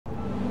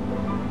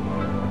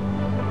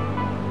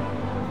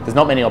There's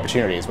not many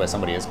opportunities where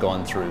somebody has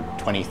gone through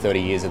 20,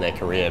 30 years of their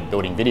career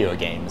building video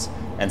games,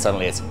 and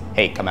suddenly it's,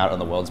 hey, come out on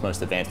the world's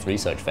most advanced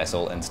research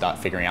vessel and start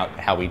figuring out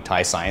how we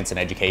tie science and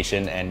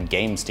education and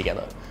games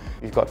together.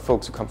 We've got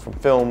folks who come from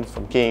film,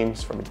 from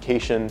games, from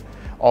education,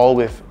 all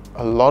with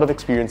a lot of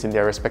experience in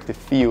their respective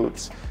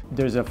fields.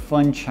 There's a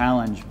fun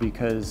challenge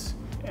because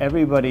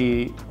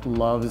everybody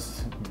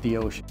loves the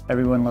ocean.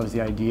 Everyone loves the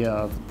idea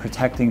of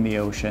protecting the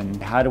ocean.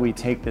 How do we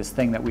take this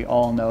thing that we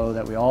all know,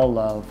 that we all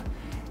love,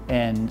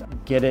 and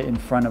get it in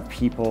front of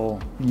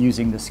people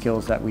using the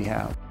skills that we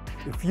have?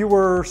 If you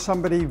were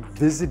somebody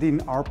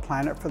visiting our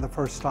planet for the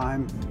first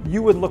time,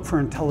 you would look for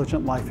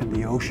intelligent life in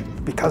the ocean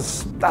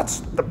because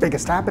that's the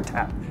biggest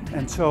habitat.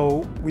 And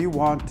so we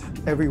want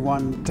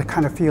everyone to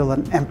kind of feel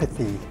an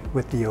empathy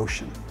with the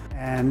ocean.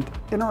 And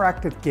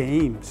interactive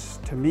games,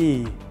 to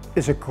me,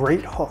 is a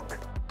great hook.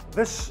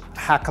 This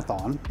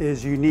hackathon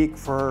is unique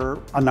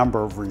for a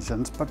number of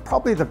reasons, but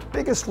probably the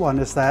biggest one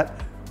is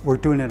that we're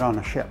doing it on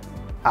a ship,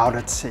 out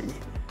at sea.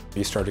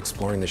 You start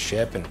exploring the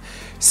ship and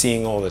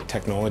seeing all the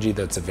technology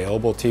that's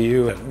available to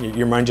you, and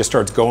your mind just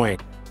starts going.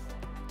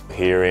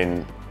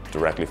 Hearing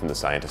directly from the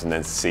scientists and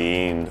then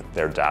seeing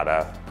their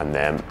data and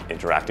them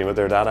interacting with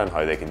their data and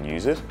how they can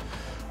use it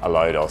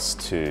allowed us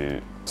to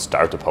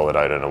start to pull it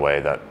out in a way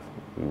that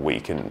we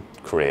can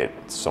create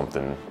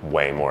something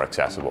way more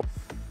accessible.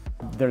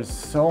 There's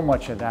so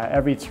much of that.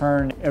 Every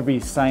turn, every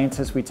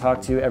scientist we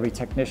talk to, every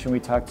technician we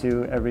talk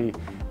to, every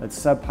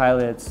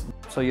sub-pilots.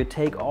 So you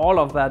take all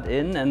of that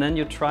in and then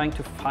you're trying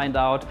to find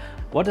out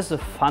what is the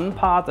fun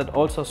part that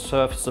also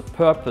serves the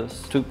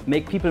purpose to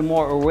make people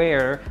more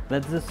aware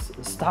that this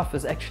stuff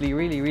is actually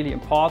really, really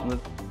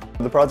important.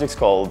 The project's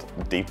called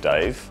Deep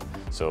Dive.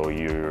 So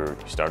you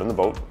start on the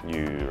boat,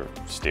 you're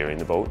steering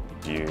the boat,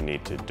 you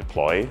need to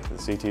deploy the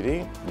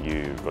CTD,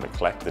 you're going to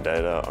collect the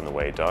data on the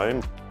way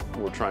down. What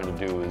we're trying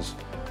to do is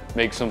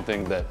make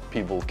something that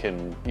people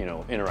can,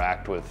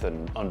 interact with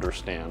and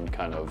understand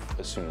kind of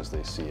as soon as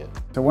they see it.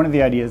 So one of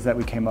the ideas that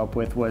we came up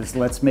with was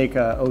let's make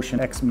a Ocean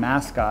X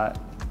mascot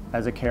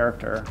as a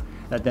character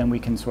that then we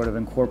can sort of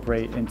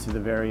incorporate into the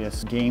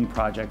various game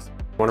projects.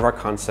 One of our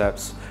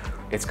concepts,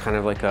 it's kind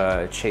of like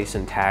a chase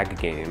and tag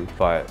game,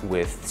 but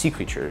with sea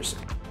creatures.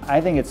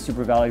 I think it's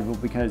super valuable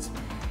because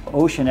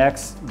Ocean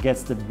X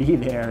gets to be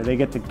there, they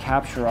get to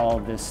capture all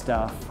of this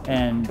stuff,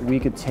 and we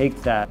could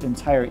take that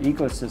entire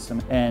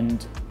ecosystem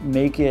and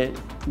make it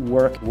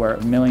work where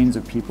millions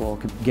of people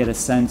could get a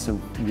sense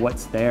of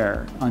what's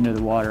there under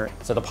the water.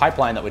 So the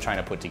pipeline that we're trying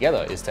to put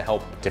together is to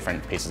help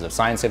different pieces of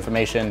science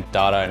information,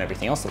 data and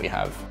everything else that we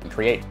have,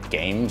 create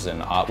games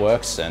and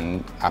artworks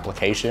and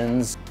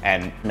applications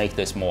and make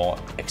this more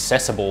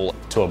accessible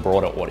to a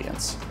broader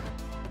audience.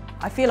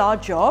 I feel our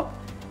job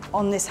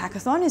on this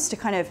hackathon is to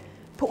kind of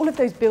put all of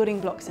those building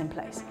blocks in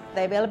place.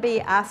 There will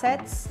be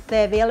assets,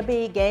 there will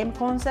be game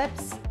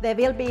concepts, there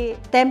will be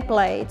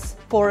templates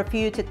for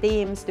future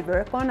teams to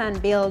work on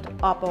and build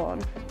up on.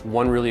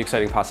 One really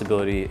exciting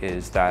possibility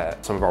is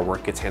that some of our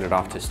work gets handed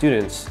off to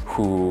students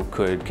who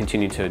could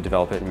continue to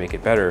develop it and make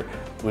it better.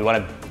 We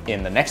want to,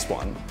 in the next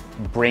one,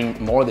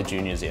 bring more of the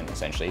juniors in,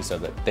 essentially, so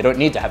that they don't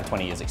need to have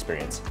 20 years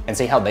experience, and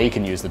see how they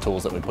can use the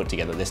tools that we put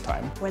together this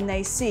time. When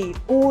they see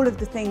all of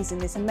the things in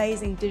this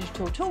amazing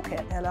digital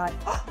toolkit, they're like,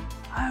 oh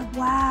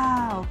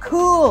wow,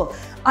 cool.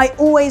 I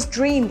always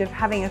dreamed of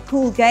having a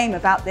cool game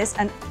about this,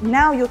 and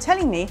now you're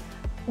telling me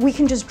we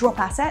can just drop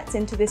assets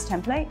into this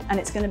template and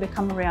it's going to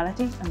become a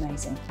reality.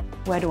 Amazing.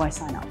 Where do I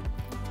sign up?